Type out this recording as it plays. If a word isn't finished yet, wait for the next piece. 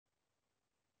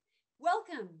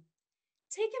Welcome.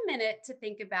 Take a minute to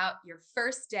think about your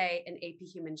first day in AP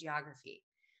Human Geography,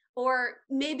 or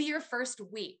maybe your first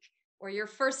week or your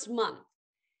first month.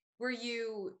 Were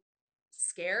you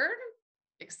scared,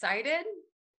 excited,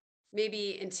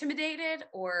 maybe intimidated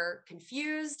or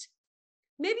confused?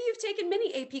 Maybe you've taken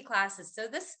many AP classes, so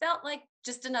this felt like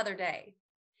just another day.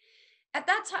 At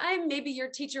that time, maybe your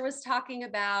teacher was talking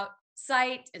about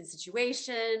site and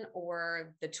situation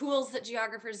or the tools that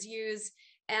geographers use,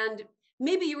 and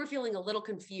maybe you were feeling a little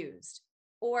confused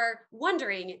or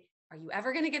wondering, are you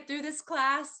ever going to get through this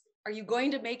class? Are you going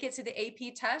to make it to the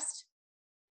AP test?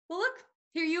 Well, look,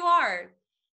 here you are,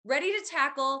 ready to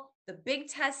tackle the big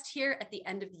test here at the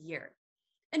end of the year.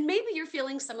 And maybe you're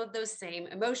feeling some of those same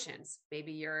emotions.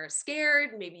 Maybe you're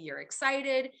scared, maybe you're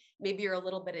excited, maybe you're a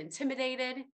little bit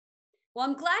intimidated. Well,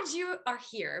 I'm glad you are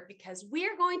here because we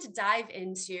are going to dive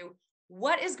into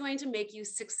what is going to make you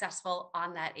successful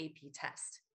on that AP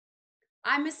test.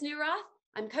 I'm Miss Newroth.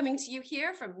 I'm coming to you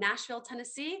here from Nashville,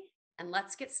 Tennessee, and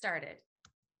let's get started.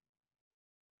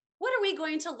 What are we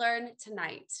going to learn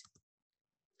tonight?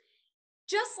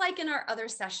 Just like in our other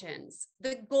sessions,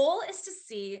 the goal is to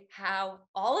see how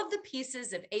all of the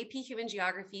pieces of AP Human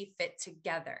Geography fit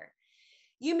together.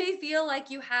 You may feel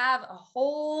like you have a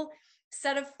whole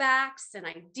set of facts and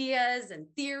ideas and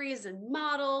theories and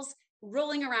models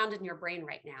rolling around in your brain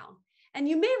right now. And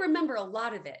you may remember a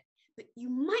lot of it, but you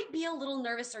might be a little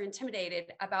nervous or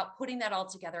intimidated about putting that all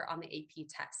together on the AP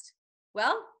test.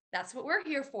 Well, that's what we're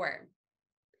here for.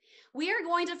 We are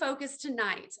going to focus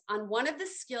tonight on one of the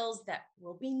skills that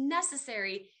will be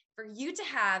necessary for you to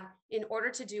have in order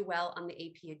to do well on the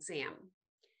AP exam.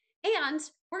 And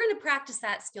we're going to practice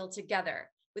that skill together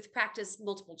with practice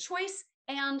multiple choice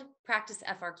and practice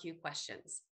FRQ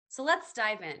questions. So let's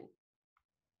dive in.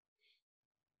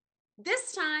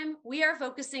 This time, we are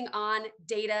focusing on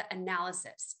data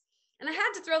analysis. And I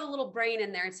had to throw the little brain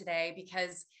in there today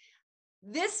because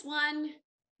this one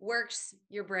works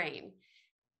your brain.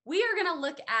 We are going to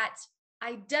look at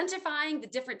identifying the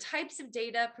different types of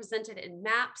data presented in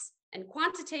maps and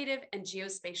quantitative and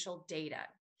geospatial data.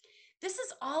 This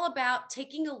is all about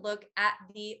taking a look at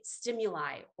the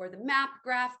stimuli or the map,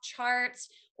 graph, charts,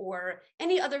 or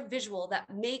any other visual that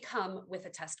may come with a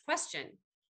test question.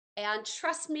 And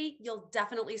trust me, you'll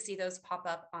definitely see those pop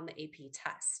up on the AP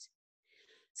test.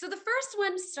 So the first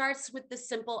one starts with the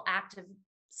simple act of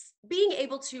being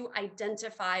able to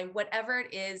identify whatever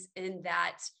it is in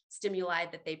that stimuli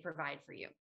that they provide for you.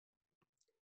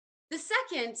 The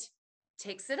second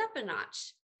takes it up a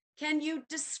notch. Can you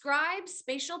describe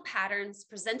spatial patterns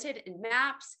presented in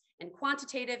maps and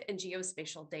quantitative and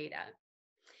geospatial data?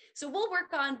 So we'll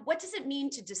work on what does it mean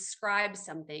to describe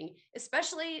something,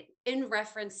 especially in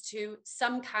reference to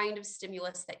some kind of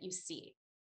stimulus that you see.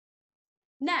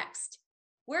 Next,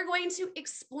 we're going to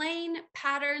explain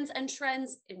patterns and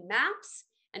trends in maps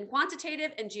and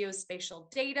quantitative and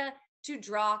geospatial data to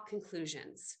draw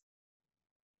conclusions.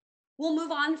 We'll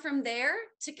move on from there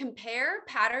to compare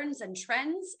patterns and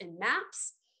trends in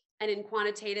maps and in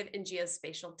quantitative and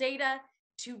geospatial data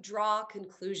to draw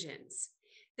conclusions.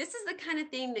 This is the kind of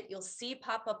thing that you'll see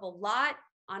pop up a lot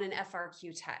on an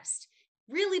FRQ test,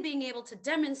 really being able to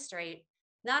demonstrate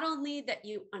not only that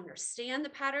you understand the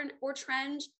pattern or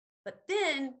trend, but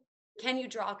then can you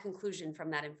draw a conclusion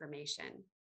from that information?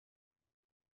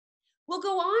 We'll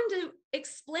go on to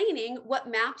explaining what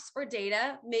maps or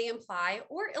data may imply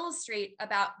or illustrate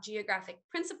about geographic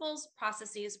principles,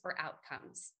 processes, or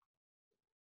outcomes.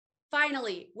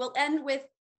 Finally, we'll end with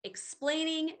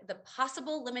explaining the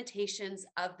possible limitations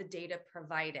of the data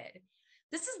provided.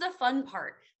 This is the fun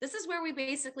part. This is where we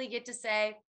basically get to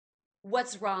say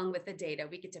what's wrong with the data.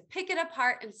 We get to pick it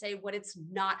apart and say what it's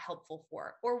not helpful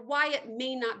for or why it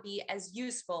may not be as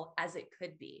useful as it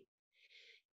could be.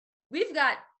 We've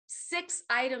got 6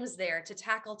 items there to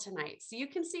tackle tonight. So you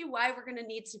can see why we're going to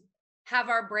need to have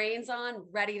our brains on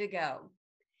ready to go.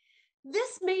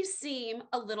 This may seem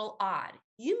a little odd.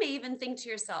 You may even think to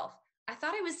yourself, I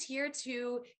thought I was here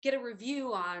to get a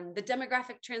review on the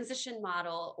demographic transition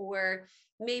model or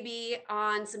maybe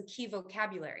on some key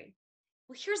vocabulary.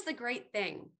 Well, here's the great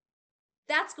thing.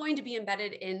 That's going to be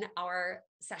embedded in our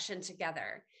session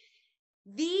together.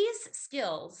 These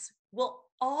skills will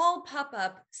all pop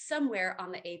up somewhere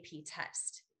on the AP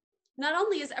test. Not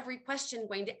only is every question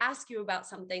going to ask you about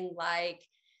something like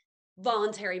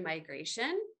voluntary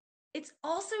migration, it's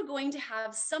also going to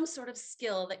have some sort of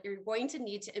skill that you're going to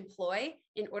need to employ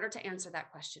in order to answer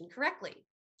that question correctly.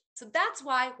 So that's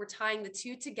why we're tying the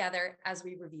two together as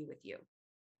we review with you.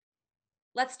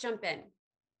 Let's jump in.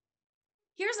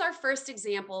 Here's our first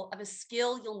example of a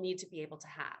skill you'll need to be able to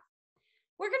have.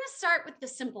 We're going to start with the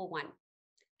simple one.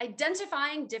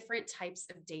 identifying different types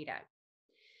of data.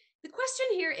 The question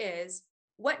here is,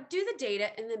 what do the data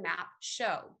in the map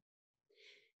show?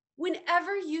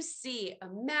 Whenever you see a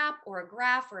map or a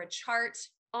graph or a chart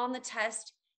on the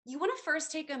test, you want to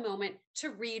first take a moment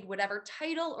to read whatever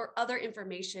title or other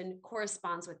information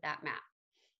corresponds with that map.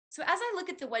 So as I look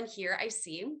at the one here, I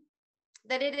see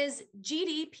that it is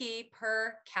GDP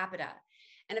per capita.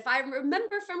 And if I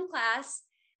remember from class,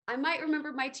 I might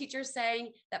remember my teacher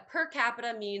saying that per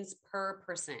capita means per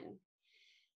person.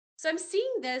 So I'm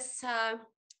seeing this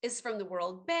is from the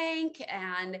World Bank,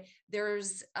 and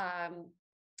there's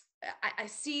I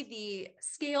see the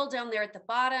scale down there at the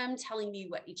bottom telling me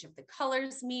what each of the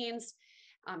colors means,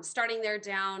 starting there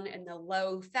down in the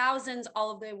low thousands,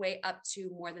 all of the way up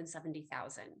to more than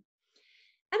 70,000. And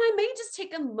I may just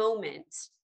take a moment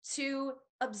to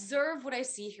observe what I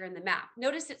see here in the map.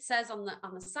 Notice it says on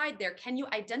the side there, can you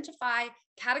identify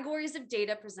categories of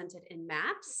data presented in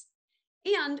maps?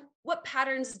 And what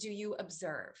patterns do you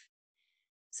observe?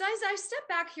 So as I step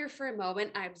back here for a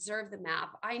moment, I observe the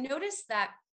map, I notice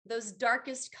that those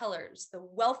darkest colors, the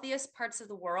wealthiest parts of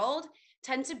the world,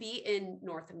 tend to be in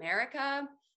North America,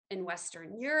 in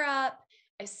Western Europe.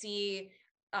 I see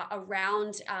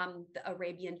around the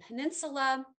Arabian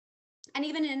Peninsula, and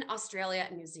even in Australia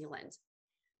and New Zealand.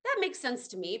 That makes sense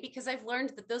to me because I've learned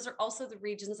that those are also the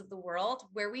regions of the world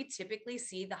where we typically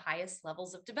see the highest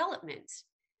levels of development.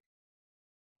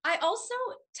 I also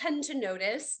tend to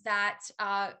notice that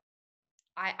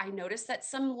I notice that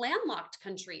some landlocked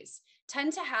countries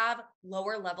tend to have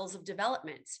lower levels of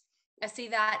development. I see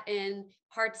that in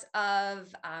parts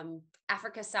of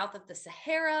Africa south of the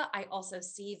Sahara. I also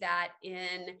see that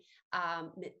in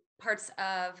parts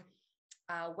of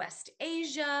West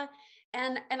Asia.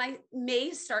 And I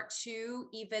may start to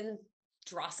even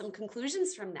draw some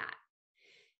conclusions from that.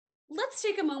 Let's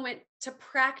take a moment to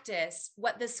practice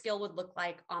what this skill would look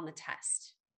like on the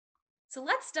test. So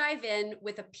let's dive in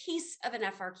with a piece of an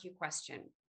FRQ question.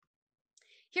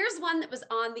 Here's one that was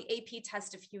on the AP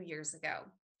test a few years ago.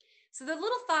 So the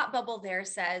little thought bubble there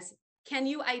says, can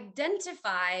you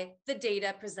identify the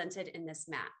data presented in this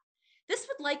map? This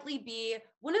would likely be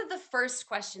one of the first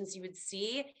questions you would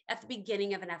see at the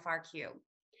beginning of an FRQ.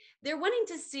 They're wanting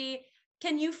to see,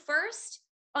 can you first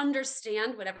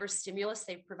understand whatever stimulus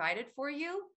they've provided for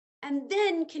you? And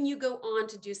then can you go on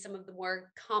to do some of the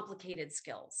more complicated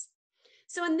skills?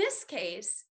 So in this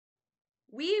case,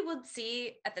 we would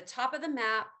see at the top of the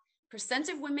map, percent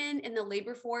of women in the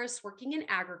labor force working in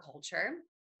agriculture.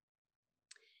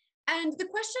 And the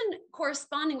question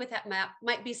corresponding with that map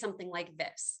might be something like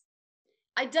this.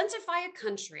 Identify a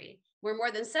country where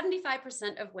more than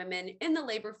 75% of women in the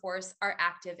labor force are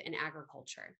active in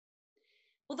agriculture.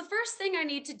 Well, the first thing I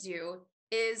need to do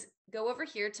is go over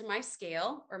here to my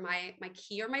scale or my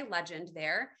key or my legend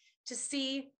there to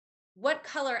see what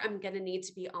color I'm going to need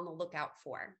to be on the lookout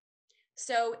for.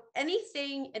 So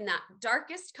anything in that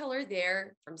darkest color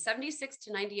there from 76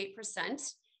 to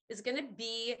 98% is going to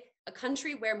be a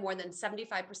country where more than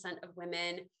 75% of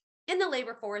women in the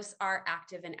labor force are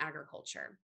active in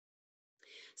agriculture.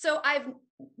 So I've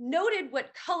noted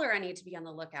what color I need to be on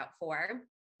the lookout for.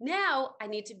 Now I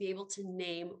need to be able to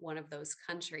name one of those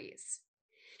countries.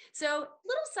 So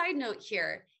little side note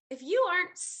here, if you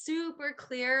aren't super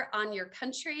clear on your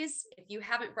countries, if you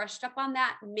haven't brushed up on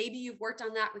that, maybe you've worked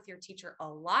on that with your teacher a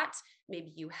lot,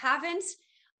 maybe you haven't,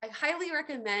 I highly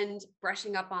recommend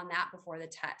brushing up on that before the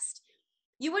test.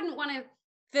 You wouldn't want to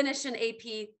finish an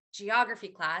AP geography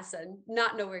class and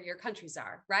not know where your countries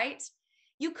are, right?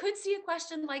 You could see a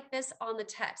question like this on the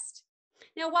test.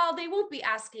 Now, while they won't be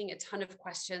asking a ton of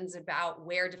questions about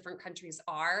where different countries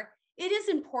are, it is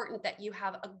important that you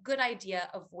have a good idea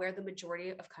of where the majority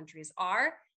of countries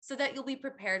are so that you'll be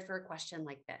prepared for a question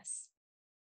like this.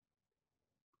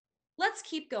 Let's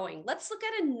keep going. Let's look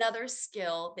at another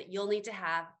skill that you'll need to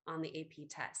have on the AP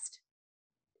test.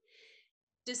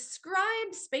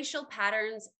 Describe spatial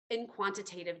patterns in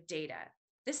quantitative data.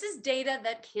 This is data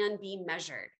that can be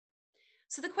measured.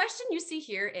 So the question you see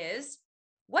here is,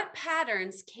 what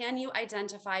patterns can you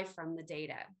identify from the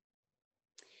data?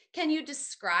 Can you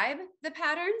describe the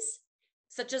patterns,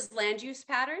 such as land use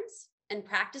patterns and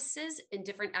practices in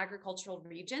different agricultural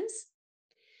regions?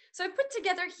 So I put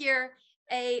together here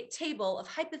a table of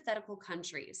hypothetical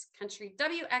countries, country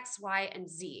W, X, Y, and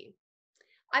Z.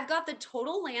 I've got the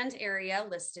total land area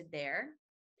listed there,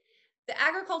 the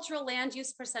agricultural land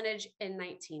use percentage in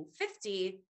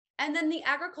 1950, and then the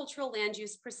agricultural land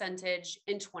use percentage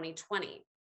in 2020.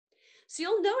 So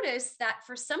you'll notice that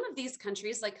for some of these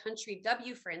countries, like country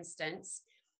W, for instance,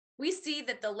 we see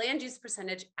that the land use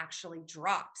percentage actually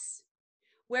drops.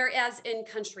 Whereas in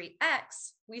country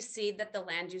X, we see that the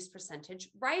land use percentage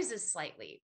rises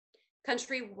slightly.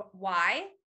 Country Y,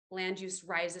 land use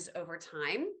rises over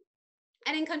time.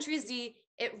 And in country Z,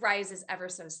 it rises ever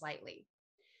so slightly.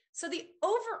 So the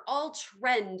overall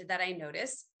trend that I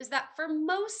notice is that for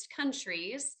most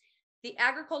countries, the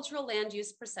agricultural land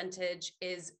use percentage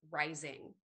is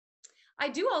rising. I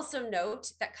do also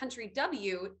note that country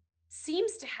W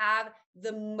seems to have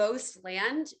the most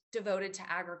land devoted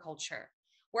to agriculture,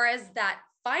 whereas that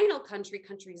final country,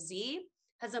 country Z,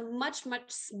 has a much, much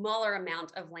smaller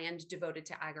amount of land devoted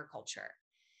to agriculture.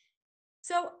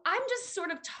 So I'm just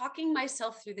sort of talking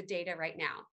myself through the data right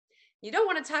now. You don't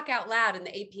want to talk out loud in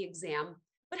the AP exam,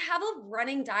 but have a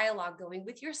running dialogue going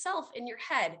with yourself in your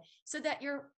head so that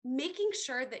you're making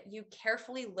sure that you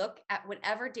carefully look at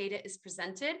whatever data is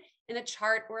presented in a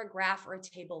chart or a graph or a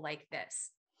table like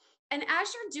this. And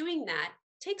as you're doing that,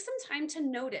 take some time to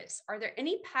notice, are there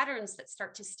any patterns that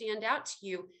start to stand out to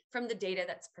you from the data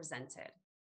that's presented?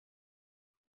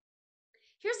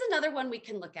 Here's another one we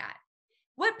can look at.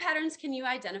 What patterns can you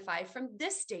identify from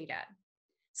this data?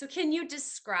 So can you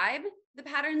describe the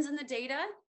patterns in the data,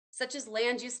 such as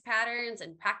land use patterns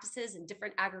and practices in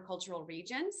different agricultural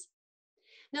regions?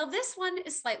 Now, this one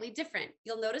is slightly different.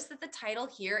 You'll notice that the title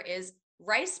here is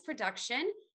Rice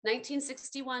Production,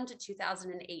 1961 to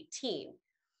 2018.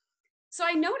 So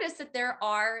I noticed that there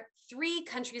are 3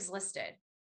 countries listed: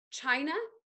 China,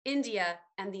 India,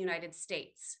 and the United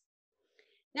States.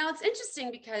 Now, it's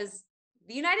interesting because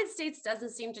the United States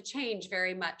doesn't seem to change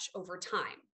very much over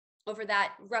time, over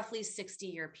that roughly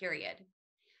 60-year period.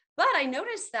 But I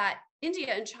noticed that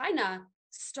India and China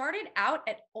started out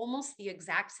at almost the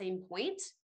exact same point.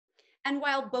 And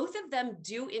while both of them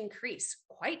do increase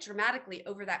quite dramatically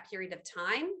over that period of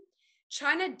time,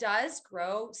 China does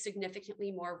grow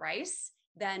significantly more rice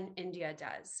than India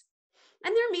does.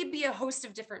 And there may be a host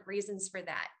of different reasons for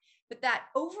that, but that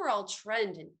overall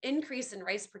trend and increase in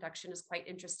rice production is quite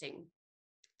interesting.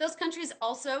 Those countries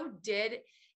also did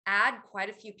add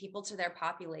quite a few people to their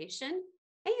population,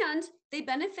 and they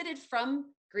benefited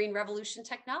from Green Revolution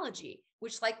technology,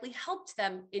 which likely helped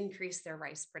them increase their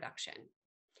rice production.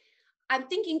 I'm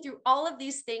thinking through all of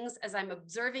these things as I'm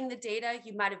observing the data.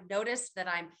 You might have noticed that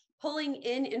I'm pulling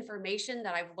in information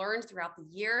that I've learned throughout the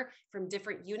year from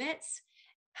different units,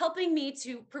 helping me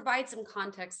to provide some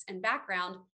context and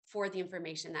background for the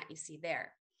information that you see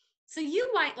there. So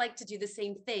you might like to do the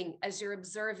same thing as you're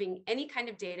observing any kind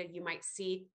of data you might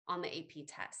see on the AP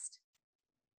test.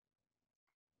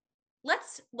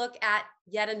 Let's look at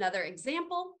yet another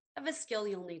example of a skill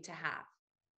you'll need to have.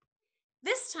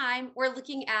 This time, we're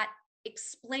looking at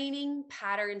explaining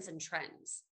patterns and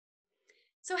trends.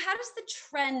 So how does the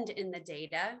trend in the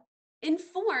data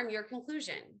inform your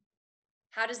conclusion?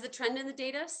 How does the trend in the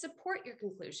data support your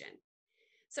conclusion?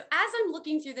 So as I'm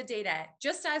looking through the data,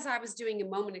 just as I was doing a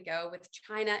moment ago with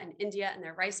China and India and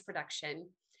their rice production,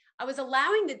 I was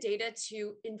allowing the data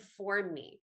to inform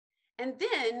me. And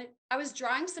then I was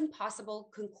drawing some possible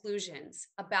conclusions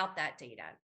about that data.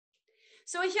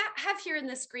 So I have here in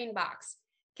this green box,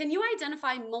 can you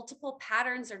identify multiple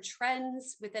patterns or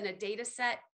trends within a data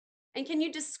set? And can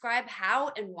you describe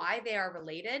how and why they are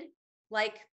related,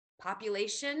 like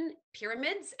population,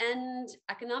 pyramids, and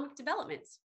economic development?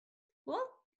 Well,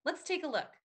 let's take a look.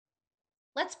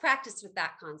 Let's practice with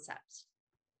that concept.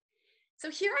 So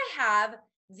here I have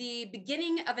the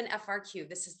beginning of an FRQ.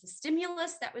 This is the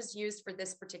stimulus that was used for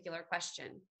this particular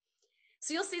question.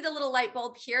 So you'll see the little light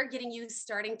bulb here getting you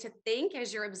starting to think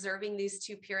as you're observing these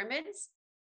 2 pyramids.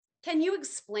 Can you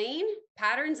explain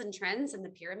patterns and trends in the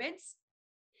pyramids?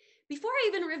 Before I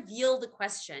even reveal the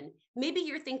question, maybe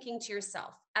you're thinking to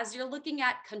yourself, as you're looking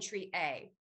at country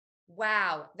A,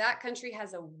 wow, that country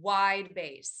has a wide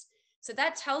base. So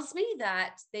that tells me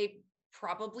that they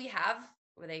probably have,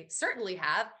 or they certainly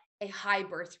have, a high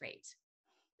birth rate.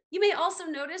 You may also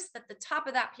notice that the top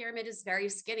of that pyramid is very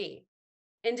skinny,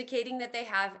 indicating that they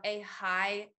have a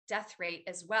high death rate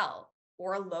as well,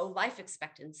 or a low life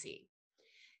expectancy.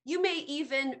 You may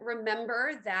even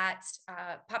remember that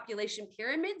population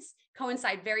pyramids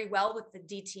coincide very well with the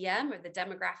DTM, or the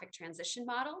demographic transition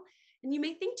model. And you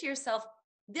may think to yourself,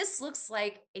 this looks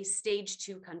like a stage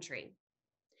 2 country.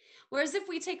 Whereas if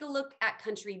we take a look at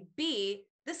country B,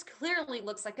 this clearly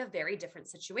looks like a very different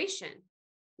situation.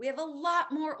 We have a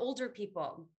lot more older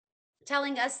people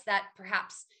telling us that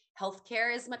perhaps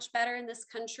healthcare is much better in this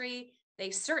country. They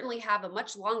certainly have a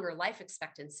much longer life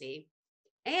expectancy.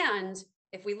 And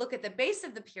if we look at the base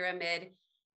of the pyramid,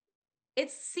 it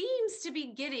seems to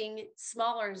be getting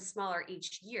smaller and smaller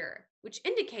each year, which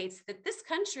indicates that this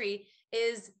country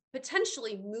is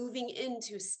potentially moving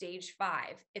into stage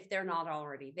 5 if they're not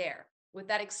already there, with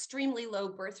that extremely low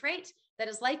birth rate that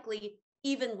is likely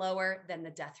even lower than the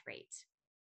death rate.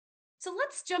 So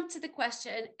let's jump to the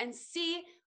question and see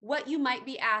what you might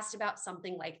be asked about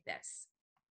something like this.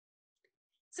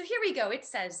 So here we go. It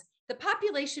says, the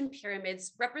population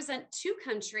pyramids represent two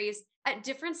countries at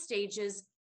different stages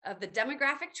of the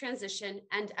demographic transition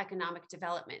and economic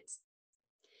development.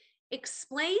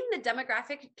 Explain the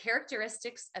demographic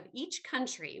characteristics of each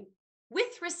country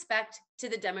with respect to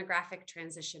the demographic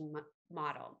transition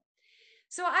model.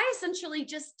 So I essentially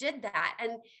just did that.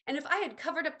 And if I had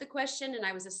covered up the question and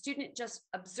I was a student just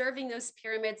observing those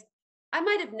pyramids, I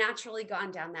might have naturally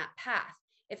gone down that path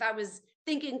if I was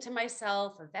thinking to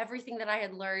myself of everything that I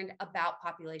had learned about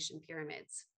population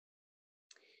pyramids.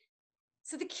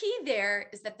 So the key there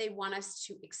is that they want us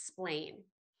to explain.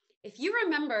 If you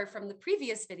remember from the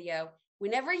previous video,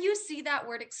 whenever you see that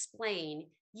word explain,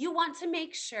 you want to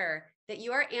make sure that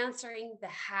you are answering the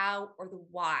how or the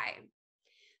why.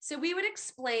 So we would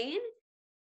explain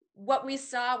what we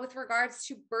saw with regards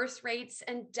to birth rates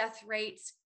and death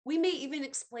rates. We may even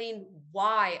explain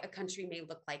why a country may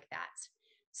look like that.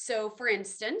 So for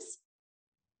instance,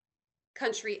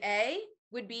 country A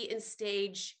would be in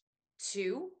stage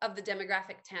 2 of the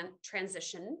demographic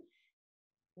transition.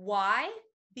 Why?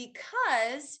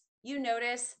 Because you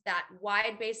notice that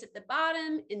wide base at the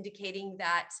bottom indicating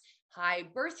that high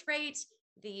birth rate,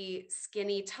 the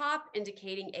skinny top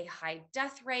indicating a high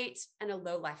death rate, and a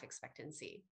low life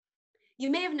expectancy.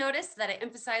 You may have noticed that I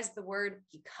emphasized the word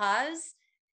because.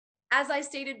 As I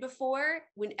stated before,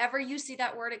 whenever you see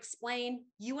that word explain,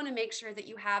 you want to make sure that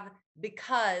you have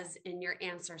because in your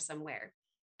answer somewhere.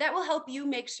 That will help you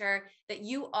make sure that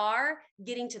you are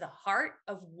getting to the heart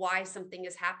of why something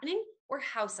is happening or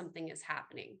how something is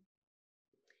happening.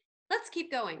 Let's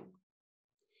keep going.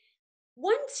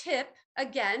 One tip,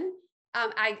 again,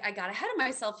 I got ahead of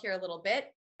myself here a little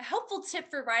bit. A helpful tip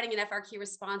for writing an FRQ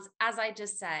response, as I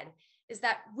just said, is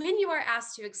that when you are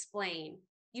asked to explain,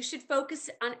 you should focus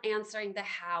on answering the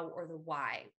how or the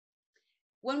why.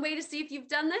 One way to see if you've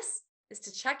done this is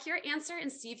to check your answer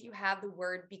and see if you have the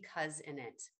word because in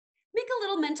it. Make a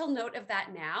little mental note of that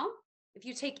now. If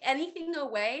you take anything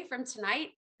away from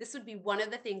tonight, this would be one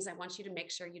of the things I want you to make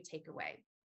sure you take away.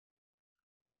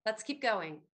 Let's keep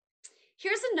going.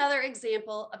 Here's another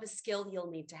example of a skill you'll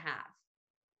need to have.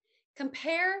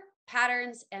 Compare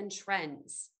patterns and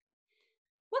trends.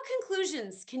 What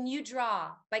conclusions can you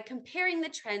draw by comparing the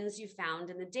trends you found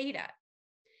in the data?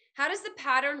 How does the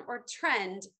pattern or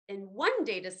trend in one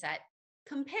data set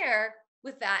compare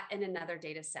with that in another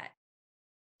data set?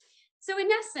 So in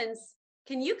essence,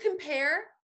 can you compare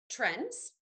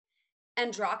trends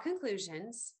and draw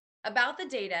conclusions about the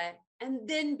data and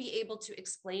then be able to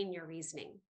explain your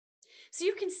reasoning? So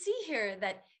you can see here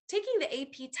that taking the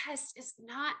AP test is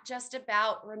not just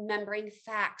about remembering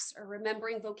facts or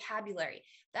remembering vocabulary.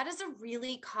 That is a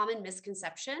really common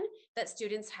misconception that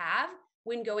students have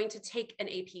when going to take an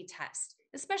AP test,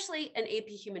 especially an AP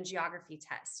Human Geography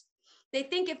test. They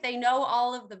think if they know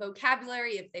all of the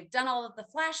vocabulary, if they've done all of the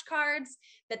flashcards,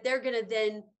 that they're going to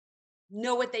then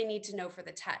know what they need to know for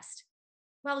the test.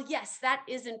 Well, yes, that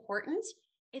is important.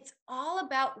 It's all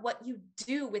about what you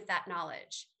do with that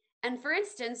knowledge. And for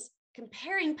instance,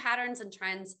 comparing patterns and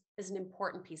trends is an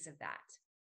important piece of that.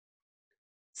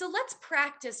 So let's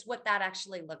practice what that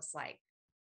actually looks like.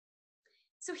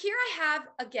 So here I have,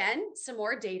 again, some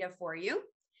more data for you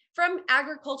from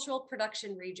agricultural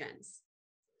production regions.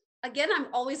 Again, I'm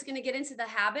always going to get into the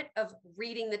habit of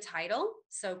reading the title.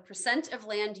 So percent of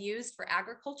land used for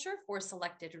agriculture for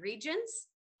selected regions.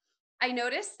 I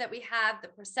noticed that we have the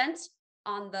percent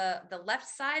on the left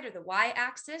side or the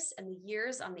y-axis and the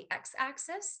years on the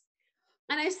x-axis.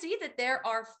 And I see that there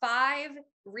are 5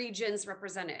 regions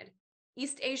represented: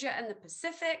 East Asia and the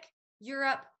Pacific,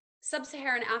 Europe,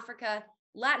 Sub-Saharan Africa,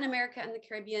 Latin America and the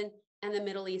Caribbean, and the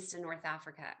Middle East and North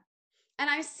Africa. And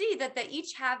I see that they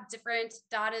each have different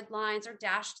dotted lines or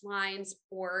dashed lines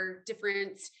or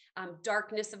different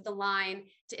darkness of the line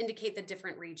to indicate the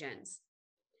different regions.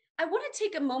 I want to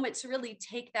take a moment to really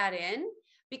take that in,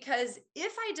 because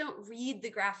if I don't read the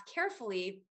graph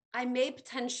carefully, I may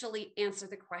potentially answer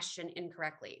the question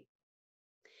incorrectly.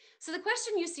 So the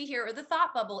question you see here, or the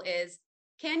thought bubble, is,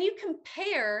 can you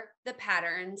compare the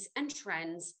patterns and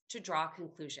trends to draw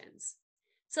conclusions?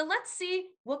 So let's see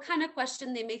what kind of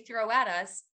question they may throw at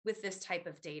us with this type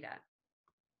of data.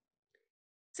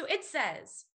 So it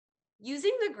says,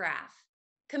 using the graph,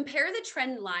 compare the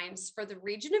trend lines for the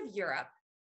region of Europe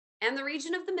and the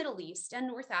region of the Middle East and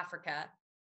North Africa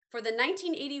for the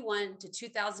 1981 to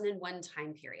 2001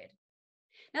 time period.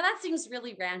 Now that seems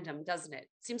really random, doesn't it?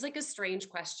 Seems like a strange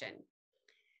question.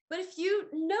 But if you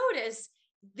notice,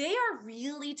 they are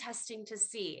really testing to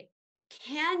see,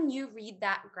 can you read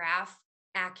that graph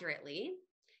accurately?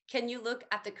 Can you look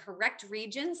at the correct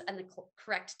regions and the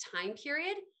correct time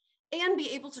period and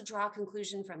be able to draw a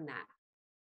conclusion from that?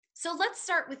 So let's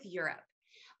start with Europe.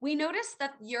 We notice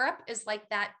that Europe is like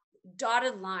that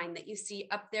dotted line that you see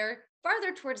up there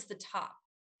farther towards the top.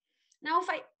 Now, if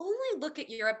I only look at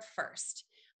Europe first,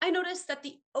 I notice that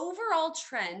the overall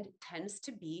trend tends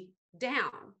to be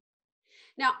down.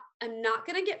 Now, I'm not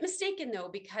going to get mistaken though,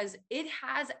 because it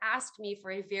has asked me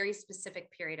for a very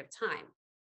specific period of time.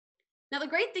 Now, the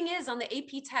great thing is on the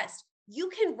AP test, you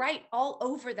can write all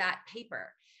over that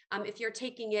paper if you're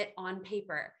taking it on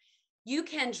paper. You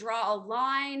can draw a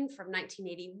line from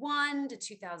 1981 to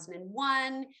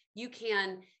 2001. You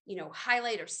can,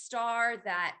 highlight or star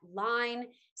that line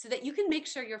so that you can make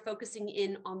sure you're focusing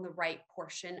in on the right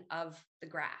portion of the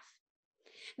graph.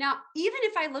 Now, even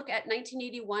if I look at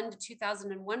 1981 to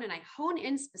 2001 and I hone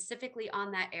in specifically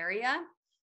on that area,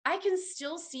 I can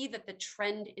still see that the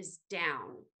trend is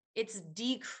down. It's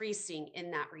decreasing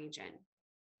in that region.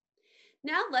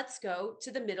 Now let's go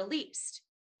to the Middle East.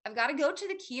 I've got to go to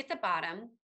the key at the bottom.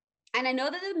 And I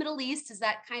know that the Middle East is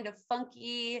that kind of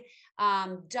funky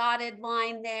dotted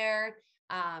line there.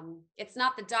 It's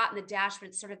not the dot and the dash, but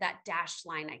it's sort of that dashed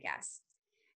line, I guess.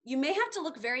 You may have to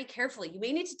look very carefully. You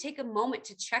may need to take a moment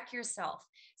to check yourself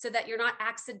so that you're not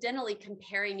accidentally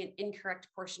comparing an incorrect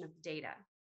portion of the data.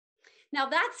 Now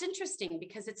that's interesting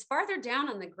because it's farther down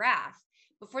on the graph.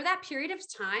 Before that period of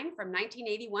time from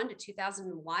 1981 to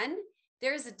 2001,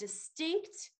 there is a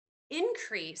distinct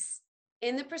increase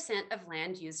in the percent of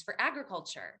land used for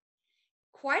agriculture.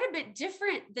 Quite a bit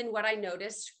different than what I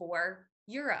noticed for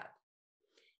Europe.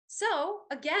 So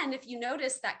again, if you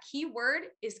notice that keyword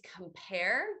is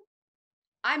compare,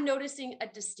 I'm noticing a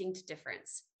distinct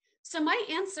difference. So my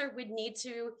answer would need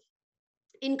to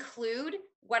include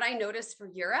what I noticed for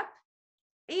Europe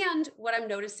and what I'm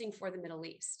noticing for the Middle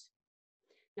East.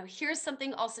 Now, here's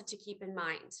something also to keep in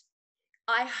mind.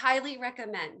 I highly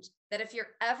recommend that if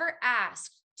you're ever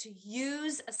asked to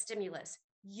use a stimulus,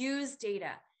 use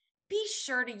data, be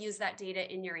sure to use that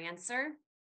data in your answer.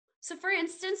 So for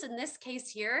instance, in this case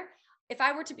here, if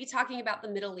I were to be talking about the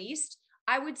Middle East,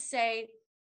 I would say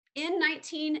in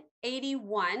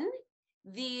 1981,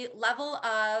 the level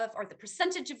of, or the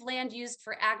percentage of land used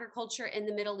for agriculture in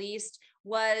the Middle East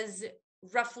was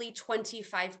roughly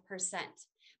 25%.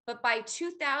 But by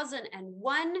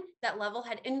 2001, that level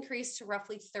had increased to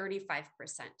roughly 35%.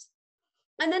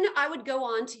 And then I would go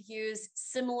on to use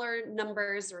similar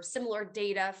numbers or similar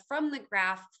data from the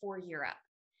graph for Europe.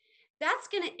 That's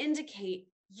going to indicate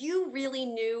you really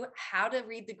knew how to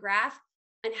read the graph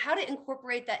and how to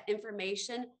incorporate that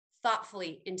information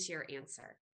thoughtfully into your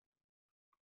answer.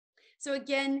 So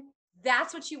again,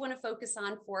 that's what you want to focus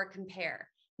on for compare.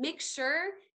 Make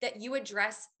sure that you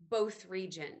address both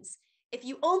regions. If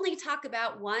you only talk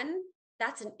about one,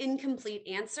 that's an incomplete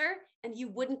answer, and you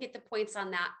wouldn't get the points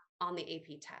on that on the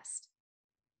AP test.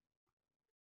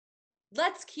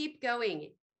 Let's keep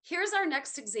going. Here's our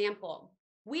next example.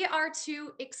 We are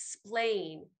to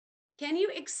explain. Can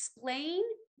you explain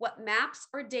what maps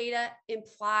or data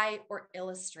imply or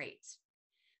illustrate?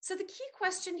 So the key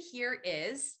question here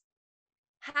is,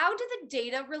 how do the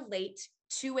data relate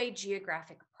to a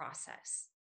geographic process?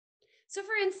 So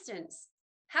for instance,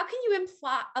 how can you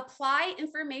apply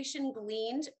information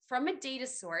gleaned from a data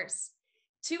source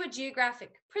to a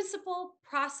geographic principle,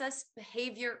 process,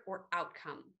 behavior, or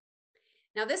outcome?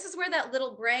 Now, this is where that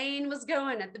little brain was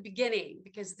going at the beginning,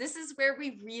 because this is where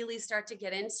we really start to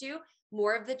get into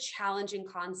more of the challenging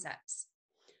concepts.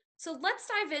 So let's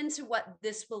dive into what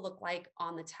this will look like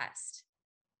on the test.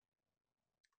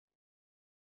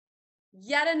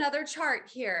 Yet another chart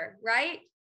here, right?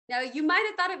 Now, you might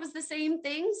have thought it was the same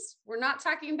things. We're not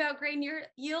talking about grain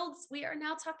yields. We are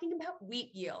now talking about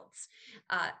wheat yields.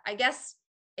 I guess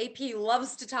AP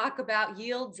loves to talk about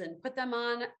yields and put them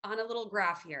on a little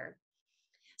graph here.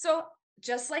 So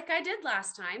just like I did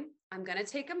last time, I'm going to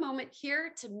take a moment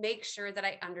here to make sure that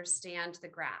I understand the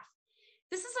graph.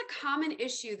 This is a common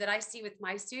issue that I see with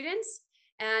my students,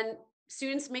 and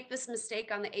students make this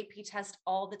mistake on the AP test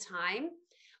all the time,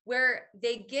 where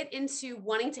they get into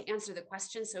wanting to answer the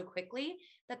question so quickly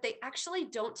that they actually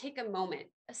don't take a moment,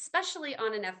 especially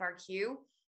on an FRQ,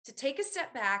 to take a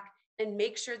step back and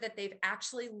make sure that they've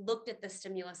actually looked at the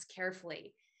stimulus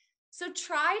carefully. So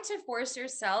try to force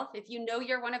yourself, if you know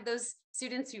you're one of those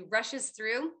students who rushes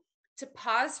through, to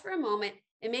pause for a moment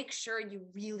and make sure you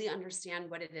really understand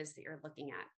what it is that you're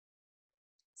looking at.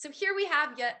 So here we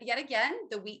have yet again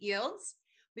the wheat yields.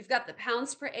 We've got the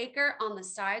pounds per acre on the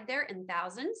side there in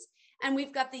thousands, and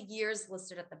we've got the years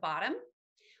listed at the bottom.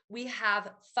 We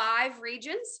have 5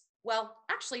 regions. Well,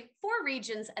 actually 4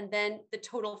 regions, and then the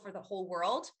total for the whole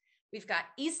world. We've got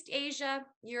East Asia,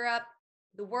 Europe,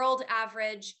 the world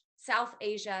average, South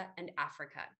Asia, and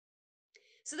Africa.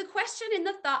 So the question in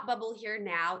the thought bubble here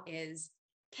now is,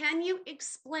 can you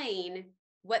explain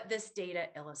what this data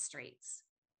illustrates?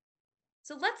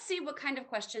 So let's see what kind of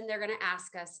question they're going to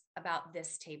ask us about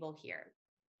this table here.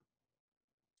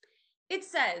 It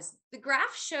says, the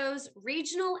graph shows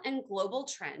regional and global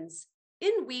trends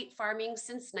in wheat farming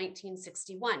since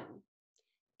 1961.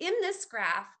 In this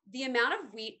graph, the amount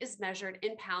of wheat is measured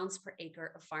in pounds per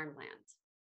acre of farmland.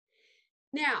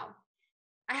 Now,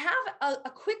 I have a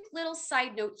quick little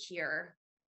side note here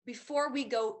before we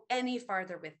go any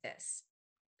farther with this,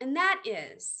 and that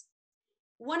is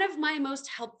one of my most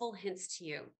helpful hints to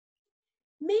you.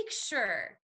 Make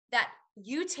sure that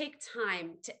you take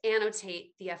time to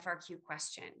annotate the FRQ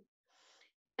question.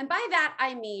 And by that,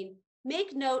 I mean,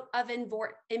 make note of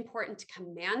important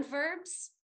command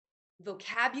verbs,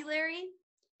 vocabulary,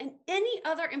 and any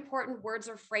other important words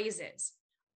or phrases.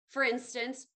 For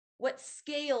instance, what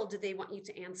scale do they want you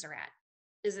to answer at?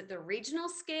 Is it the regional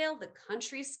scale, the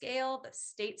country scale, the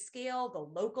state scale, the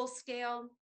local scale?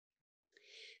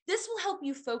 This will help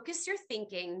you focus your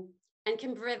thinking and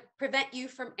can prevent you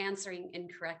from answering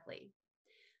incorrectly.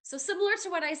 So similar to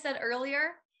what I said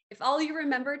earlier, if all you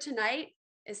remember tonight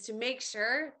is to make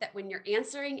sure that when you're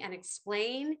answering and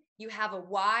explain, you have a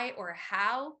why or a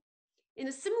how. In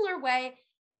a similar way,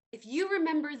 if you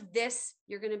remember this,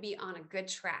 you're going to be on a good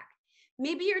track.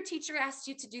 Maybe your teacher asked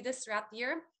you to do this throughout the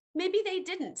year. Maybe they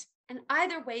didn't. And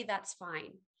either way, that's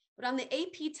fine. But on the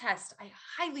AP test, I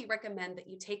highly recommend that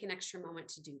you take an extra moment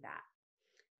to do that.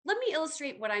 Let me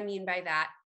illustrate what I mean by that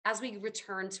as we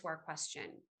return to our question.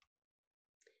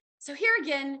 So here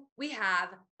again, we have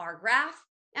our graph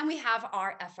and we have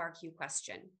our FRQ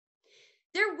question.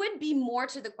 There would be more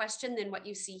to the question than what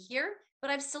you see here, but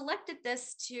I've selected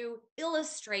this to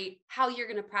illustrate how you're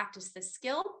going to practice this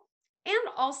skill and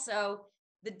also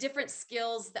the different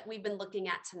skills that we've been looking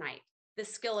at tonight. The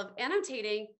skill of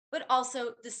annotating, but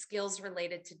also the skills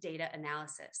related to data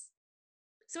analysis.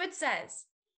 So it says,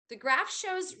 the graph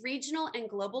shows regional and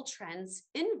global trends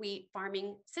in wheat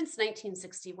farming since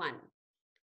 1961.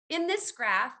 In this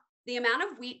graph, the amount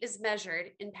of wheat is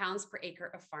measured in pounds per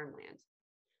acre of farmland.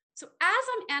 So as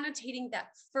I'm annotating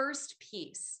that first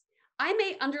piece, I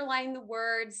may underline the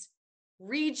words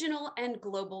regional and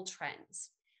global trends.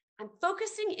 I'm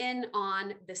focusing in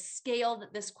on the scale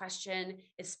that this question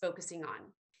is focusing on.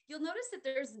 You'll notice that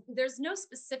there's no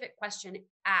specific question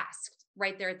asked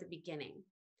right there at the beginning,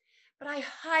 but I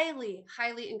highly,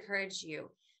 highly encourage you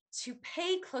to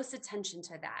pay close attention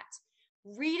to that.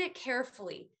 Read it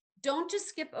carefully. Don't just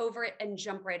skip over it and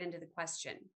jump right into the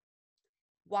question.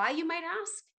 Why, you might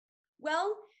ask?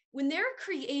 Well, when they're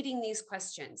creating these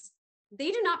questions,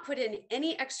 they do not put in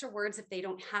any extra words if they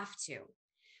don't have to.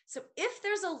 So if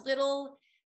there's a little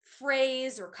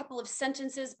phrase or a couple of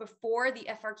sentences before the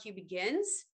FRQ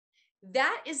begins,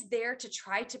 that is there to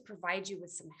try to provide you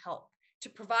with some help, to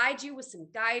provide you with some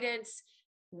guidance,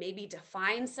 maybe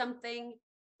define something.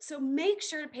 So make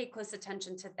sure to pay close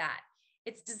attention to that.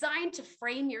 It's designed to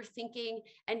frame your thinking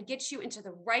and get you into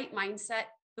the right mindset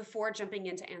before jumping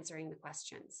into answering the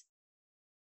questions.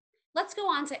 Let's go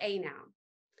on to A now.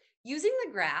 Using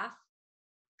the graph,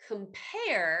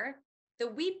 compare the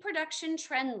wheat production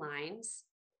trend lines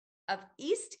of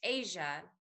East Asia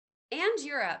and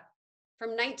Europe from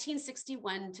 1961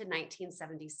 to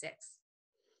 1976.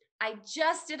 I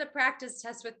just did a practice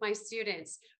test with my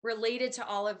students related to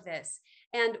all of this.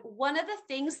 And one of the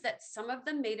things that some of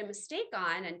them made a mistake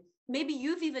on, and maybe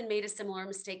you've even made a similar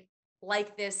mistake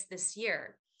like this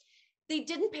year, they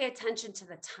didn't pay attention to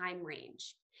the time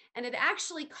range. And it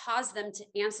actually caused them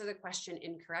to answer the question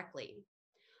incorrectly.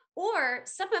 Or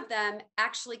some of them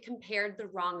actually compared the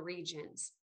wrong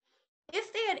regions.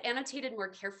 If they had annotated more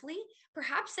carefully,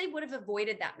 perhaps they would have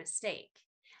avoided that mistake.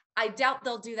 I doubt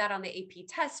they'll do that on the AP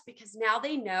test because now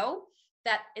they know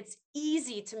that it's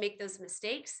easy to make those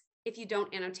mistakes if you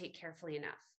don't annotate carefully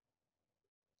enough.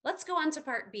 Let's go on to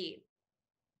part B.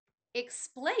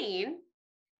 Explain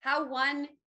how one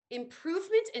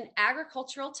improvement in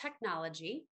agricultural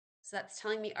technology, so that's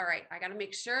telling me, all right, I got to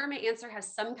make sure my answer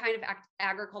has some kind of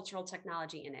agricultural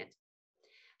technology in it,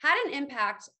 had an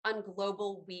impact on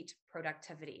global wheat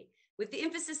productivity, with the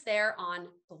emphasis there on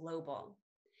global.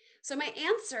 So my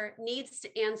answer needs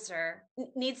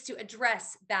to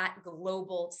address that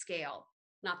global scale,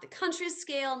 not the country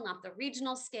scale, not the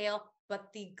regional scale,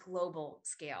 but the global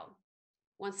scale.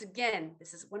 Once again,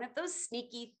 this is one of those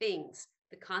sneaky things,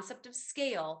 the concept of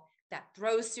scale that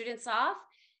throws students off.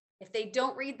 If they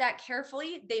don't read that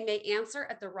carefully, they may answer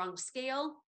at the wrong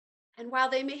scale. And while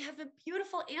they may have a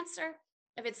beautiful answer,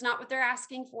 if it's not what they're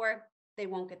asking for, they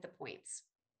won't get the points.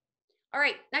 All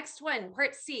right, next one,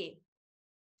 part C.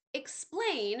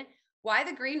 Explain why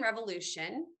the Green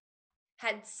Revolution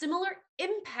had similar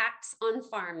impacts on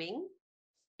farming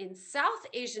in South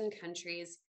Asian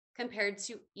countries compared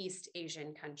to East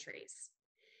Asian countries.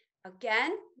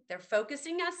 Again, they're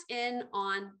focusing us in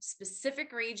on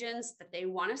specific regions that they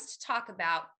want us to talk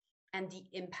about and the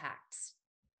impacts.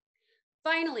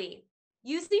 Finally,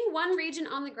 using one region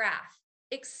on the graph,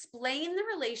 explain the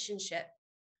relationship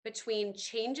between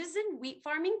changes in wheat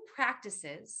farming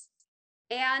practices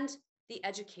and the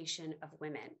education of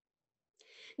women.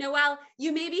 Now, while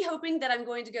you may be hoping that I'm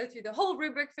going to go through the whole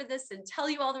rubric for this and tell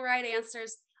you all the right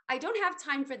answers, I don't have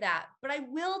time for that, but I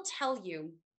will tell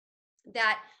you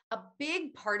that a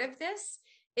big part of this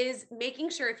is making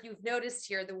sure, if you've noticed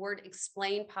here, the word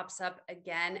explain pops up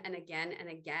again and again and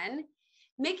again,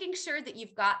 making sure that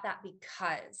you've got that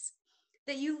because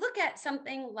that you look at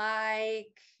something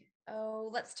like, oh,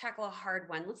 let's tackle a hard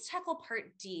one. Let's tackle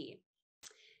part D.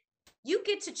 You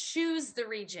get to choose the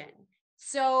region.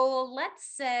 So let's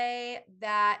say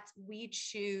that we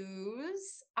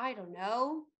choose, I don't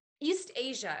know, East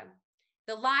Asia,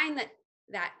 the line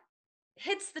that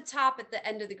hits the top at the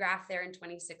end of the graph there in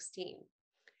 2016.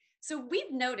 So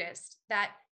we've noticed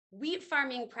that wheat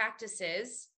farming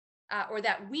practices or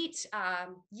that wheat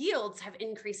yields have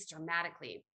increased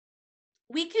dramatically.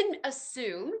 We can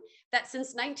assume that since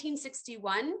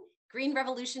 1961, Green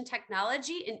Revolution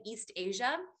technology in East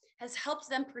Asia has helped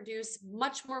them produce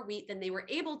much more wheat than they were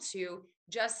able to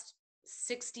just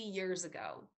 60 years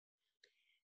ago.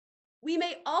 We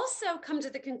may also come to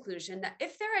the conclusion that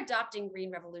if they're adopting Green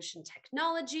Revolution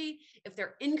technology, if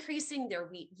they're increasing their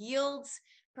wheat yields,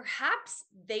 perhaps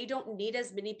they don't need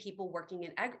as many people working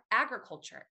in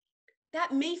agriculture.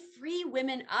 That may free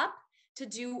women up to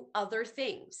do other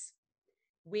things.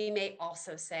 We may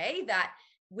also say that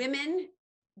women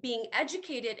being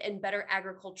educated in better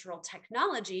agricultural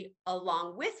technology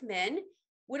along with men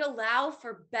would allow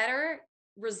for better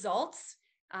results,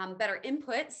 better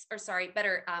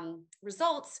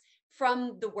results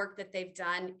from the work that they've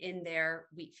done in their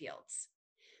wheat fields.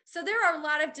 So there are a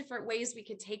lot of different ways we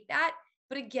could take that.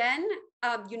 But again,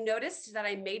 you noticed that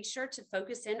I made sure to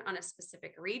focus in on a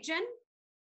specific region.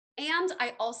 And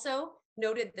I also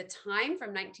noted the time from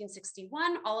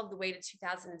 1961 all of the way to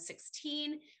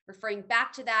 2016, referring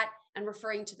back to that and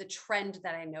referring to the trend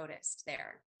that I noticed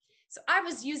there. So I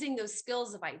was using those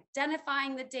skills of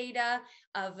identifying the data,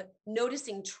 of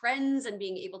noticing trends and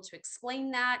being able to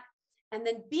explain that, and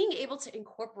then being able to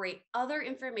incorporate other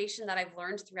information that I've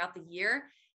learned throughout the year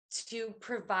to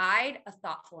provide a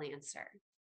thoughtful answer.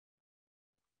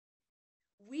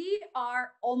 We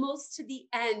are almost to the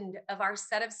end of our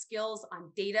set of skills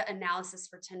on data analysis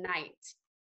for tonight.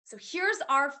 So here's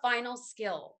our final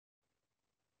skill.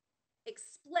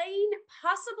 Explain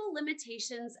possible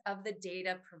limitations of the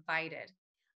data provided.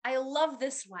 I love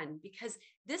this one because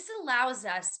this allows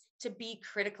us to be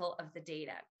critical of the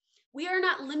data. We are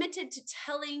not limited to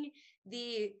telling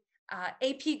the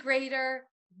AP grader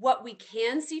what we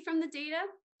can see from the data.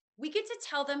 We get to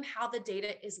tell them how the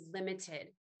data is limited.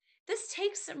 This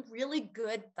takes some really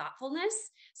good thoughtfulness,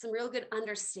 some real good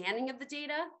understanding of the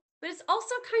data, but it's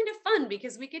also kind of fun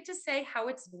because we get to say how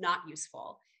it's not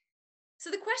useful.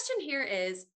 So the question here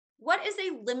is, what is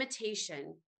a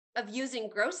limitation of using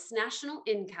gross national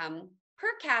income per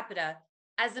capita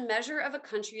as a measure of a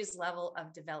country's level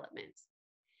of development?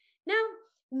 Now,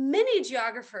 many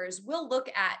geographers will look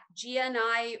at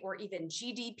GNI or even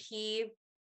GDP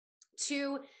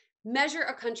to measure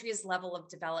a country's level of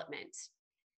development.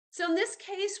 So in this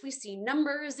case, we see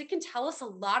numbers. It can tell us a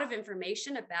lot of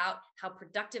information about how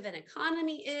productive an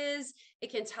economy is. It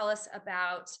can tell us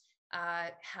about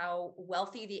how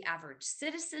wealthy the average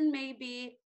citizen may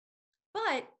be,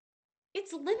 but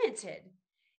it's limited.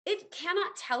 It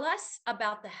cannot tell us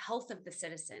about the health of the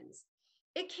citizens.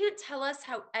 It can't tell us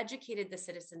how educated the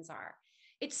citizens are.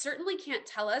 It certainly can't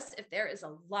tell us if there is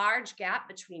a large gap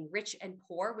between rich and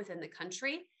poor within the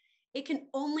country. It can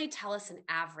only tell us an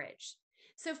average.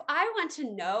 So if I want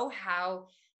to know how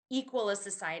equal a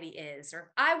society is, or if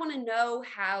I want to know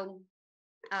how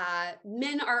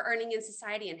men are earning in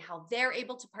society and how they're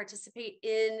able to participate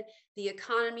in the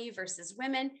economy versus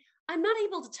women, I'm not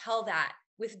able to tell that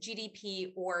with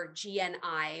GDP or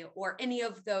GNI or any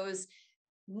of those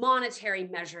monetary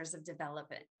measures of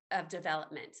development.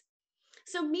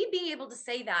 So me being able to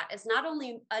say that is not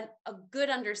only a good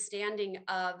understanding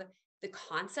of the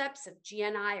concepts of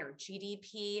GNI or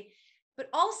GDP, but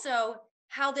also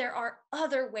how there are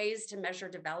other ways to measure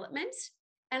development.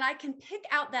 And I can pick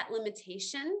out that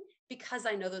limitation because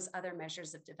I know those other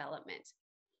measures of development.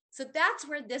 So that's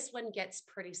where this one gets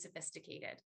pretty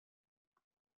sophisticated.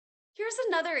 Here's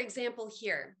another example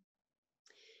here.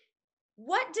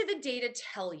 What did the data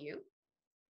tell you?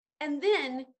 And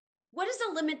then what is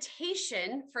a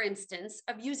limitation, for instance,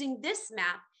 of using this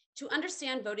map to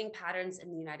understand voting patterns in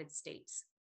the United States?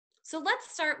 So let's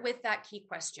start with that key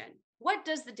question. What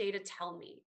does the data tell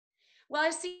me? Well,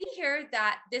 I see here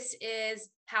that this is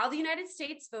how the United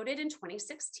States voted in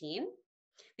 2016.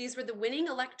 These were the winning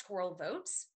electoral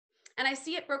votes, and I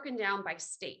see it broken down by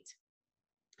state.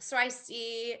 So I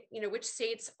see, which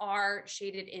states are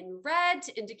shaded in red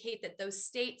to indicate that those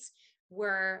states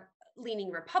were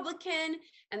leaning Republican,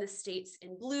 and the states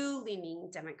in blue leaning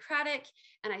Democratic.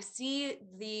 And I see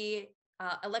the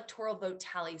electoral vote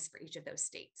tallies for each of those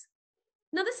states.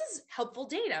 Now, this is helpful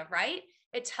data, right?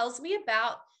 It tells me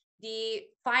about the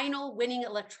final winning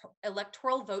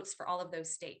electoral votes for all of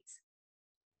those states.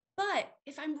 But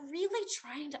if I'm really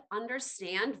trying to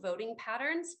understand voting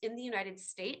patterns in the United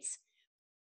States,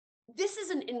 this is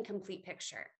an incomplete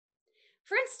picture.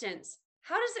 For instance,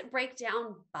 how does it break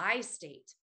down by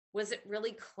state? Was it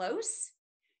really close?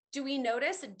 Do we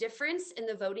notice a difference in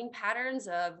the voting patterns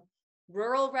of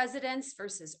rural residents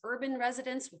versus urban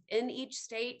residents within each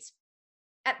state?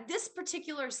 At this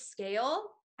particular scale,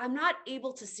 I'm not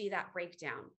able to see that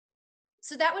breakdown.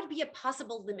 So that would be a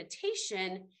possible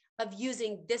limitation of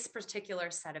using this particular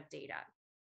set of data.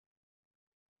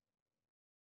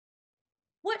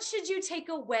 What should you take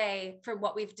away from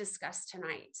what we've discussed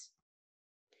tonight?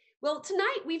 Well,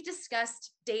 tonight we've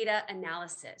discussed data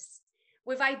analysis.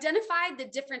 We've identified the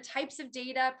different types of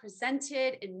data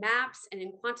presented in maps and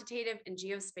in quantitative and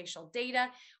geospatial data.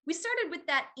 We started with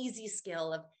that easy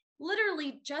skill of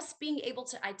literally just being able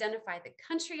to identify the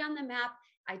country on the map,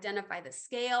 identify the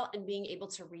scale, and being able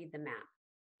to read the map.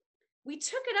 We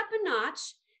took it up a notch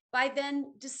by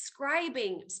then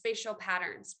describing spatial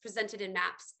patterns presented in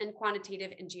maps and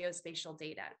quantitative and geospatial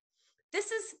data.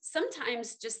 This is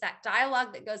sometimes just that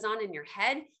dialogue that goes on in your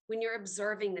head when you're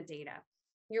observing the data.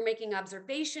 You're making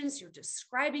observations, you're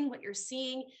describing what you're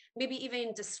seeing, maybe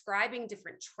even describing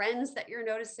different trends that you're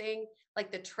noticing, like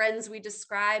the trends we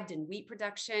described in wheat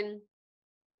production.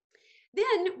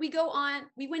 Then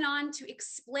we went on to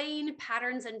explain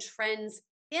patterns and trends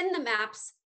in the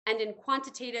maps and in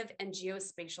quantitative and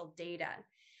geospatial data.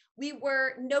 We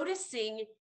were noticing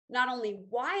not only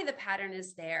why the pattern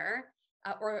is there,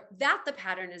 or that the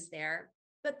pattern is there,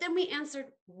 but then we answered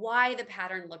why the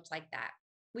pattern looked like that.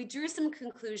 We drew some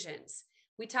conclusions.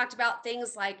 We talked about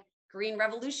things like green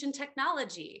revolution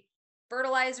technology,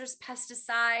 fertilizers,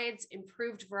 pesticides,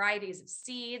 improved varieties of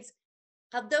seeds,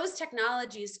 how those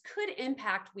technologies could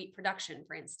impact wheat production,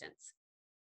 for instance.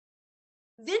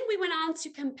 Then we went on to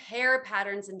compare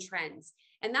patterns and trends.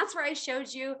 And that's where I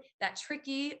showed you that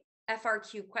tricky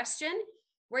FRQ question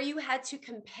where you had to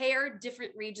compare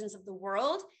different regions of the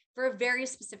world for a very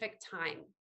specific time.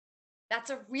 That's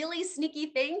a really sneaky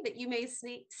thing that you may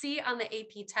see on the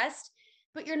AP test,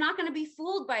 but you're not going to be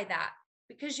fooled by that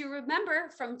because you remember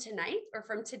from tonight or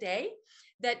from today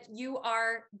that you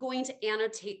are going to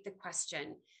annotate the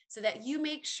question so that you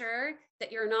make sure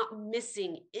that you're not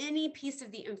missing any piece of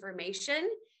the information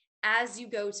as you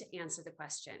go to answer the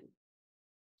question.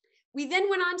 We then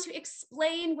went on to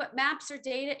explain what maps or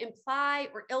data imply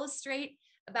or illustrate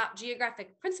about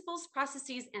geographic principles,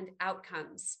 processes, and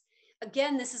outcomes.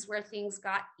 Again, this is where things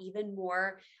got even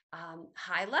more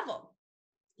high level.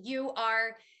 You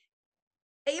are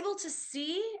able to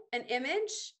see an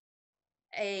image,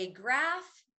 a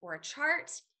graph, or a chart,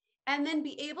 and then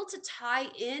be able to tie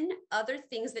in other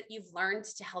things that you've learned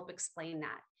to help explain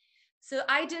that. So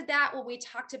I did that when we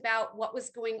talked about what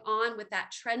was going on with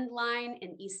that trend line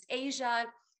in East Asia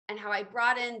and how I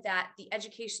brought in that the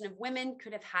education of women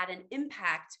could have had an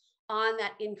impact on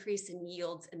that increase in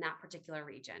yields in that particular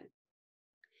region.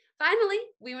 Finally,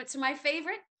 we went to my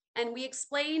favorite and we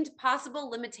explained possible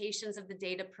limitations of the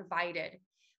data provided.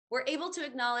 We're able to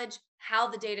acknowledge how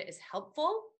the data is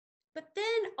helpful, but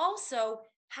then also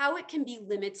how it can be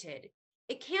limited.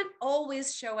 It can't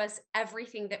always show us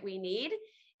everything that we need.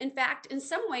 In fact, in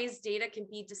some ways, data can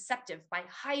be deceptive by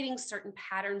hiding certain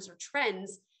patterns or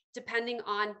trends, depending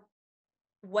on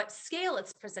what scale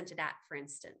it's presented at, for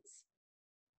instance.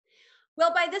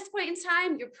 Well, by this point in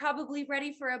time, you're probably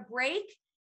ready for a break,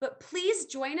 but please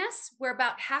join us. We're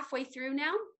about halfway through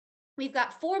now. We've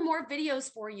got 4 more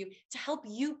videos for you to help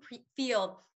you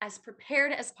feel as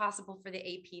prepared as possible for the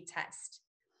AP test.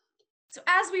 So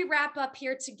as we wrap up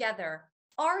here together,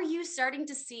 are you starting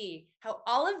to see how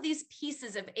all of these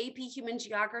pieces of AP Human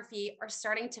Geography are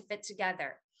starting to fit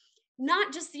together?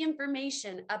 Not just the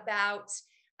information about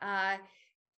uh,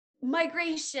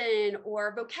 migration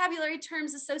or vocabulary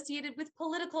terms associated with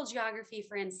political geography,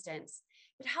 for instance,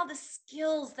 but how the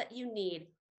skills that you need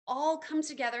all come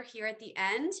together here at the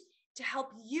end to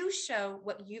help you show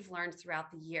what you've learned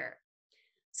throughout the year.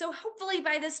 So hopefully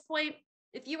by this point,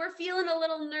 if you were feeling a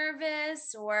little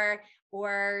nervous or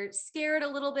scared a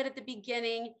little bit at the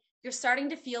beginning, you're starting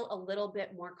to feel a little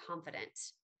bit more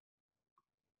confident.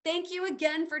 Thank you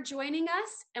again for joining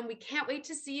us, and we can't wait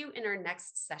to see you in our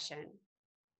next session.